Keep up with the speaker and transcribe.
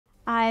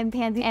I'm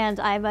Pansy and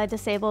I'm a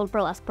disabled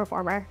burlesque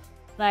performer.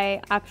 I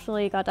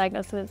actually got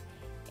diagnosed with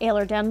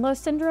Ehlers-Danlos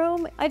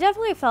syndrome. I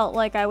definitely felt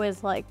like I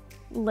was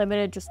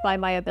limited just by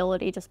my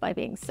ability, just by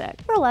being sick.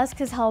 Burlesque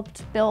has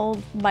helped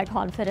build my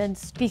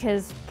confidence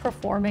because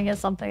performing is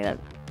something that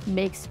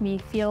makes me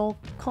feel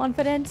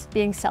confident.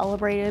 Being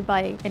celebrated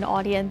by an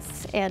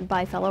audience and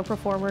by fellow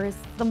performers.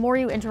 The more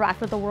you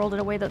interact with the world in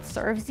a way that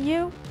serves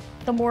you,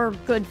 the more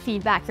good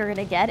feedback you're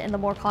gonna get and the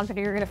more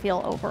confident you're gonna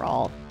feel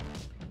overall.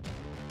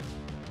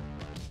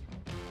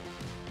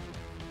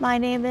 My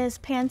name is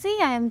Pansy.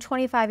 I am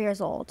 25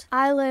 years old.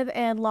 I live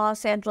in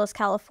Los Angeles,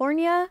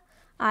 California.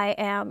 I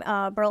am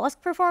a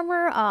burlesque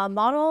performer, a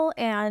model,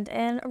 and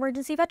an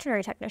emergency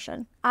veterinary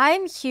technician.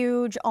 I'm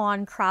huge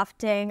on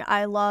crafting.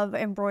 I love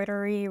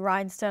embroidery,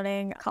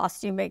 rhinestoning,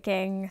 costume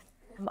making.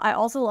 I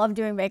also love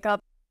doing makeup.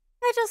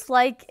 I just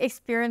like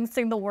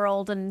experiencing the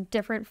world in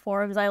different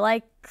forms. I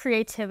like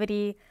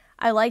creativity.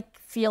 I like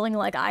feeling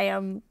like I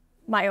am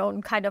my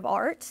own kind of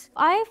art.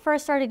 I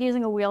first started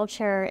using a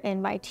wheelchair in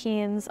my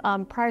teens.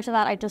 Prior to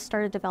that, I just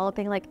started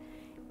developing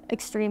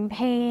extreme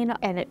pain,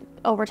 and it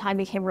over time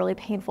became really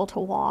painful to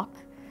walk.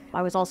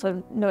 I was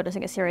also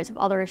noticing a series of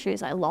other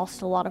issues. I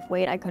lost a lot of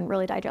weight. I couldn't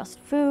really digest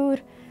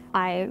food.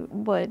 I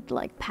would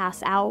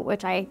pass out,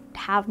 which I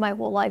have my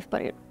whole life,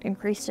 but it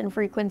increased in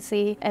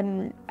frequency.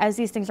 And as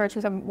these things started to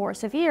become more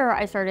severe,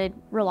 I started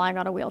relying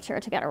on a wheelchair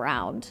to get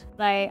around.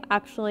 I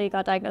actually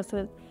got diagnosed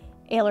with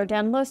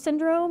Ehlers-Danlos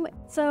syndrome.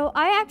 So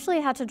I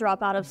actually had to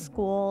drop out of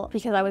school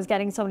because I was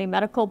getting so many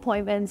medical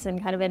appointments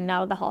and kind of in and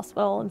out of the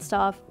hospital and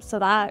stuff. So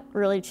that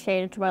really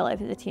changed my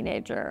life as a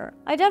teenager.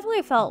 I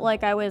definitely felt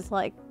like I was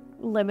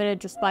limited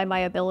just by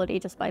my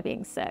ability, just by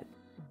being sick.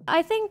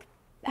 I think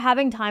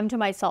having time to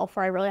myself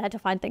where I really had to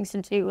find things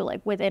to do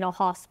within a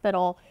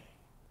hospital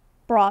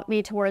brought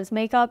me towards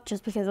makeup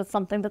just because it's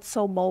something that's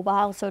so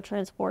mobile, so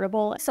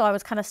transportable. So I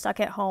was kind of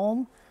stuck at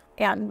home.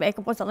 And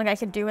makeup was something I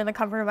could do in the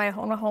comfort of my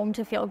own home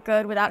to feel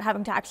good without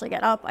having to actually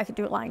get up. I could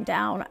do it lying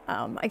down.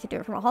 I could do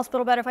it from a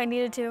hospital bed if I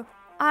needed to.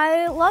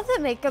 I love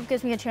that makeup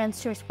gives me a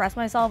chance to express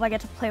myself. I get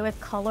to play with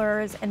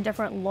colors and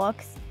different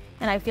looks.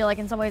 And I feel like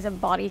in some ways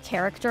embody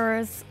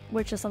characters,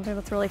 which is something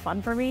that's really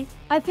fun for me.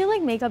 I feel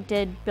like makeup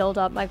did build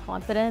up my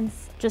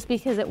confidence just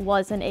because it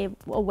wasn't a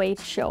way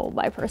to show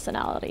my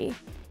personality.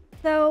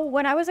 So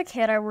when I was a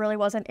kid, I really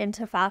wasn't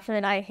into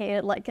fashion. I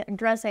hated getting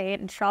dressed, I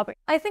hated shopping.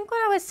 I think when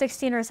I was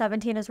 16 or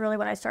 17 is really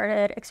when I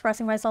started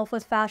expressing myself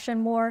with fashion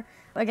more.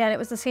 Again, it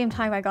was the same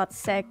time I got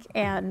sick,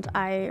 and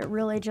I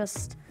really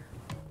just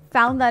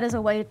found that as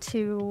a way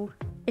to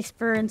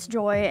experience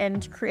joy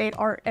and create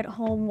art at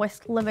home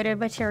with limited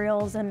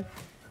materials and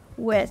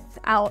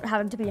without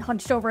having to be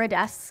hunched over a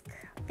desk.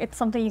 It's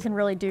something you can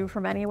really do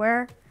from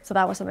anywhere. So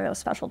that was something that was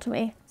special to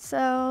me.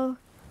 So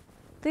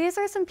these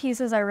are some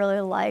pieces I really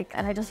like,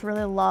 and I just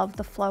really love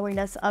the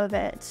flowiness of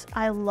it.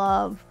 I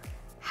love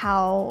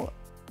how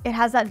it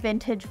has that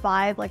vintage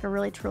vibe, a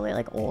really truly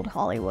old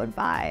Hollywood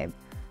vibe.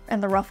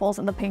 And the ruffles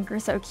and the pink are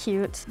so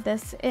cute.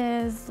 This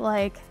is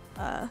a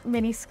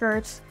mini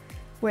skirt,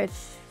 which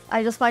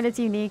I just find it's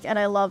unique, and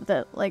I love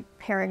that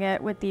pairing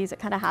it with these, it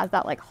kind of has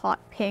that hot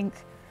pink,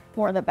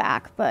 more in the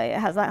back, but it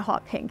has that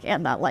hot pink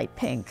and that light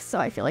pink, so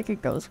I feel like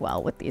it goes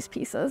well with these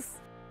pieces.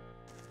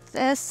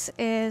 This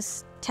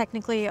is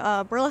technically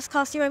a burlesque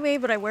costume I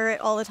made, but I wear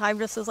it all the time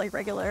just as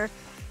regular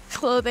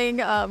clothing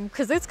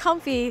because it's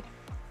comfy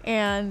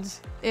and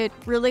it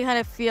really kind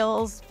of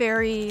feels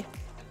very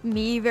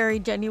me, very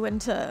genuine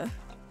to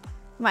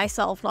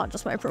myself, not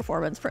just my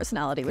performance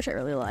personality, which I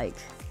really like.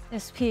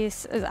 This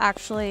piece is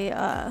actually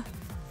a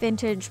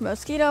vintage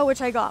mosquito,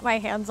 which I got my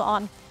hands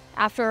on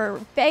after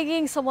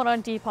begging someone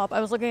on Depop. I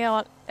was looking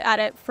at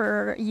it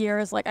for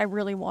years, I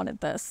really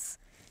wanted this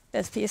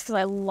piece because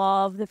I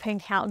love the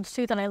pink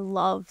houndstooth and I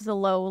love the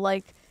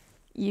low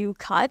U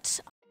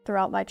cut.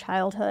 Throughout my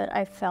childhood,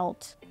 I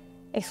felt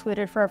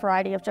excluded for a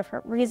variety of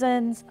different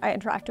reasons. I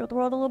interacted with the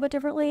world a little bit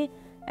differently.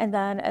 And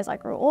then as I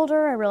grew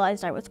older, I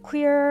realized I was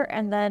queer.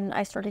 And then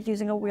I started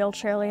using a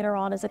wheelchair later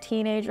on as a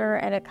teenager,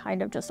 and it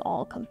kind of just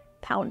all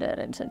compounded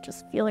into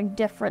just feeling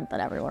different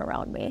than everyone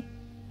around me.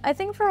 I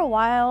think for a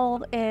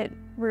while, it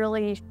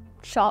really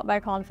shot my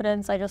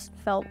confidence. I just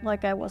felt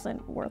like I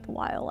wasn't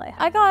worthwhile.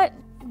 I got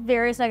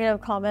various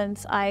negative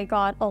comments. I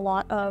got a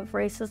lot of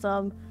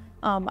racism.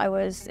 I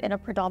was in a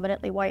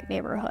predominantly white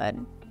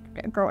neighborhood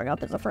growing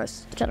up as a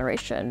first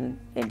generation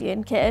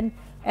Indian kid.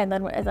 And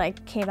then as I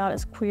came out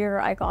as queer,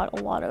 I got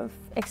a lot of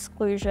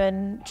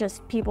exclusion,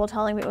 just people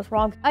telling me it was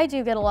wrong. I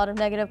do get a lot of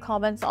negative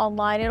comments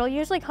online. It'll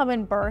usually come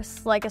in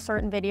bursts, a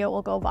certain video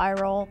will go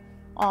viral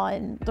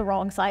on the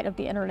wrong side of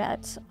the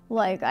internet.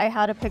 I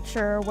had a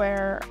picture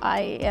where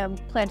I am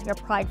planting a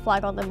pride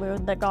flag on the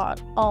moon that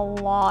got a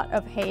lot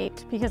of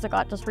hate because it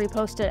got just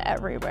reposted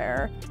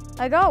everywhere.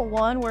 I got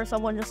one where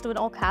someone just in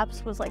all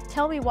caps was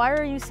tell me, why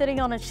are you sitting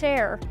on a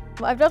chair?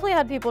 I've definitely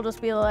had people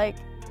just be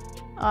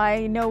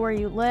I know where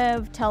you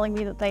live, telling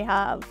me that they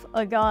have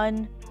a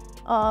gun.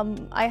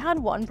 I had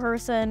one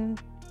person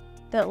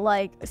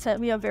that sent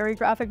me a very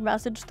graphic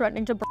message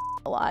threatening to burn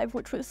alive,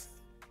 which was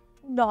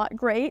not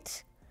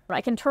great.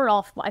 I can turn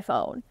off my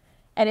phone.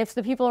 And if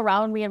the people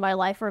around me in my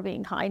life are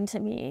being kind to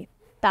me,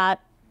 that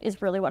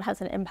is really what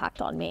has an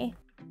impact on me.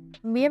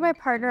 Me and my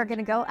partner are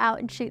gonna go out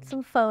and shoot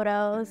some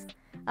photos.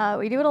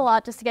 We do it a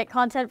lot just to get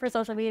content for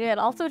social media, and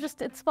also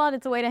just, it's fun,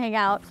 it's a way to hang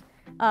out.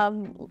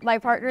 My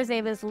partner's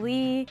name is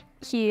Lee.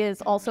 He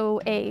is also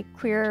a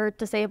queer,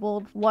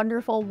 disabled,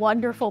 wonderful,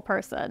 wonderful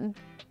person,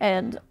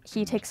 and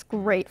he takes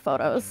great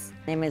photos.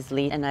 My name is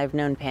Lee, and I've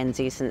known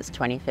Pansy since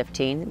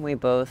 2015. We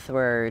both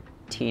were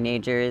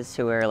teenagers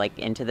who were like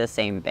into the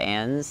same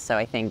bands, so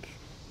I think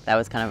that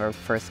was kind of our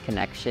first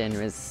connection.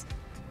 Was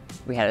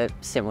we had a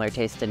similar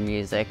taste in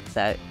music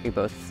that we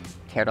both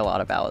cared a lot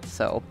about,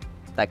 so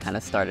that kind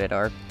of started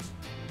our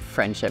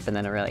friendship and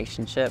then a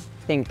relationship.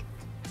 I think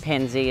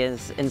Pansy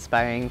is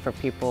inspiring for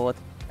people with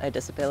a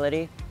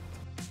disability.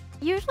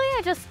 Usually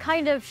I just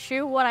kind of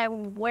shoot what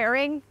I'm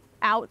wearing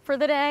out for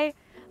the day.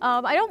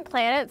 I don't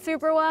plan it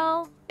super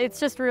well. It's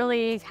just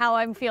really how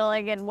I'm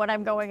feeling and when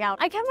I'm going out.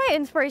 I get my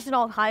inspiration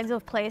all kinds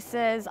of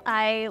places.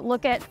 I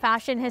look at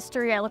fashion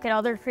history, I look at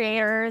other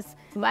creators.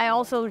 I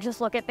also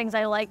just look at things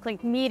I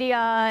like media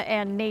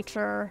and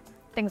nature,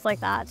 things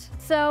like that.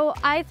 So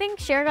I think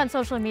sharing on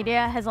social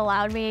media has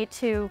allowed me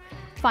to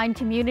find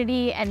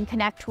community and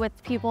connect with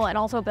people and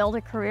also build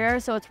a career.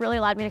 So it's really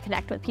allowed me to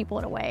connect with people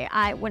in a way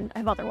I wouldn't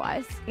have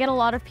otherwise. I get a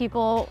lot of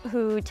people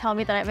who tell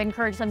me that I've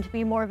encouraged them to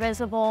be more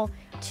visible,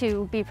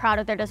 to be proud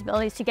of their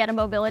disabilities, to get a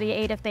mobility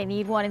aid if they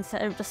need one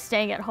instead of just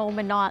staying at home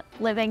and not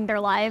living their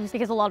lives,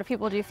 because a lot of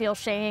people do feel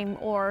shame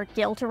or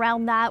guilt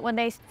around that when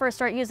they first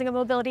start using a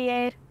mobility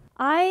aid.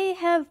 I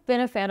have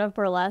been a fan of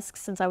burlesque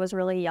since I was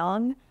really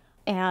young.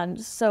 And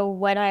so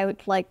when I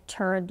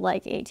turned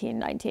 18,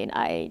 19,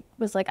 I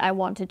was like, I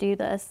want to do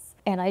this.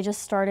 And I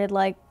just started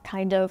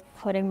kind of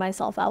putting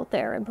myself out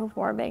there and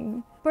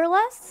performing.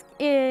 Burlesque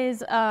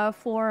is a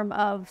form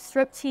of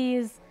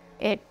striptease.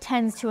 It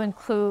tends to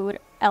include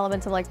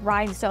elements of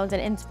rhinestones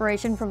and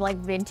inspiration from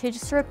vintage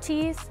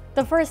striptease.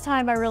 The first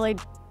time I really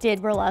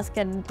did burlesque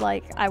and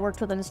I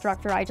worked with an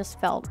instructor, I just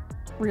felt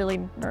really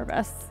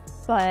nervous.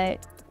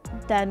 But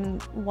then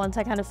once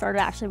I kind of started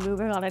actually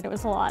moving on it, it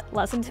was a lot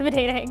less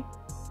intimidating.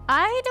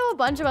 I know a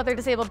bunch of other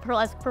disabled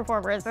burlesque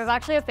performers. There's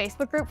actually a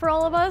Facebook group for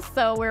all of us,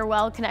 so we're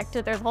well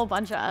connected. There's a whole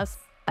bunch of us.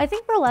 I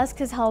think burlesque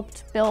has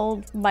helped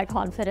build my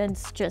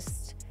confidence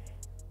just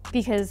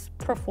because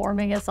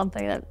performing is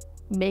something that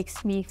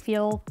makes me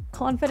feel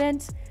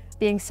confident.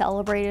 Being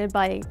celebrated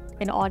by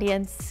an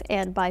audience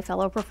and by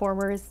fellow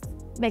performers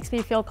makes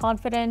me feel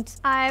confident.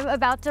 I'm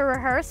about to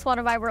rehearse one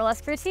of my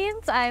burlesque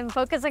routines. I'm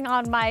focusing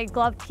on my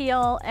glove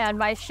peel and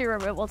my shoe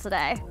removal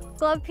today.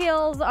 Glove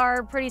peels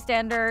are pretty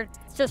standard.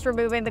 It's just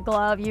removing the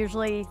glove.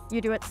 Usually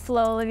you do it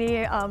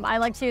slowly. I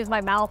like to use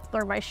my mouth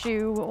or my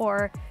shoe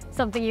or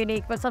something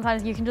unique, but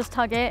sometimes you can just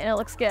tug it and it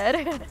looks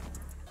good.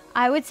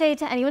 I would say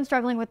to anyone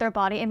struggling with their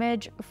body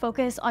image,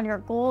 focus on your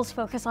goals,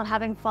 focus on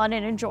having fun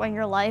and enjoying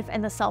your life,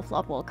 and the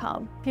self-love will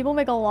come. People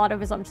make a lot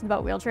of assumptions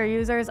about wheelchair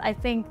users. I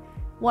think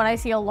what I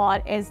see a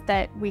lot is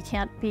that we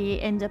can't be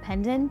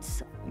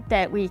independent,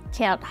 that we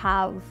can't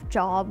have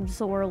jobs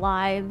or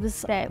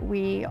lives, that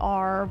we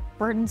are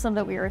burdensome,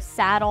 that we are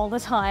sad all the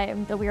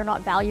time, that we are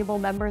not valuable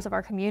members of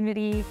our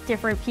community.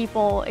 Different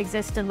people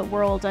exist in the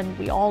world and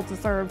we all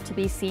deserve to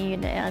be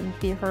seen and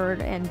be heard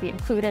and be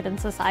included in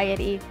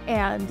society.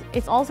 And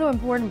it's also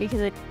important because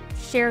it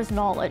shares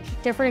knowledge.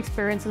 Different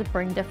experiences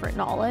bring different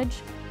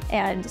knowledge.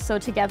 And so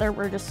together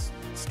we're just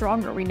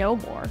stronger, we know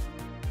more.